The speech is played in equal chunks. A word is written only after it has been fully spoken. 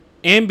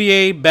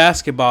NBA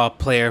basketball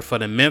player for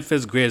the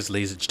Memphis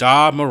Grizzlies,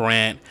 Ja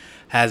Morant,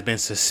 has been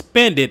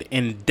suspended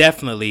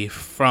indefinitely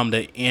from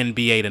the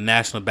NBA, the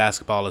National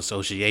Basketball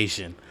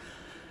Association.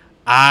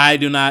 I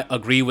do not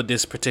agree with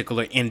this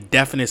particular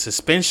indefinite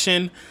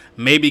suspension.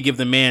 Maybe give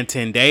the man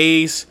 10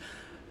 days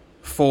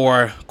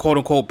for quote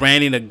unquote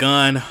branding a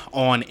gun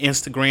on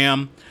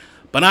Instagram.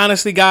 But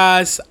honestly,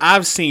 guys,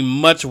 I've seen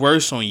much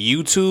worse on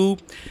YouTube.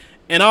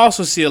 And I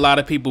also see a lot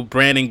of people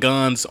branding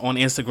guns on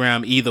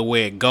Instagram either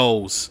way it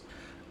goes.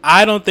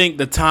 I don't think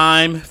the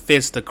time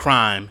fits the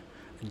crime.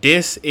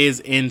 This is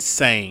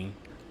insane.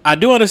 I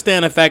do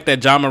understand the fact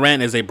that Ja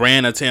Morant is a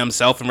brand unto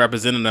himself and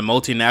representing a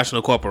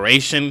multinational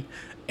corporation,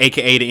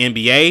 aka the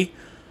NBA,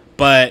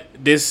 but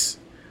this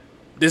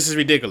is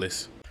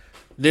ridiculous.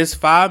 This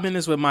 5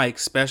 Minutes with Mike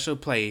special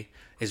play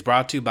is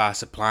brought to you by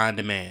Supply and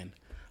Demand.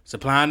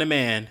 Supply and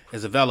Demand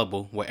is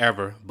available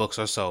wherever books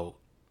are sold.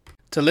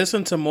 To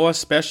listen to more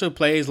special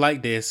plays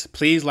like this,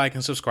 please like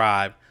and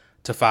subscribe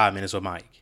to 5 Minutes with Mike.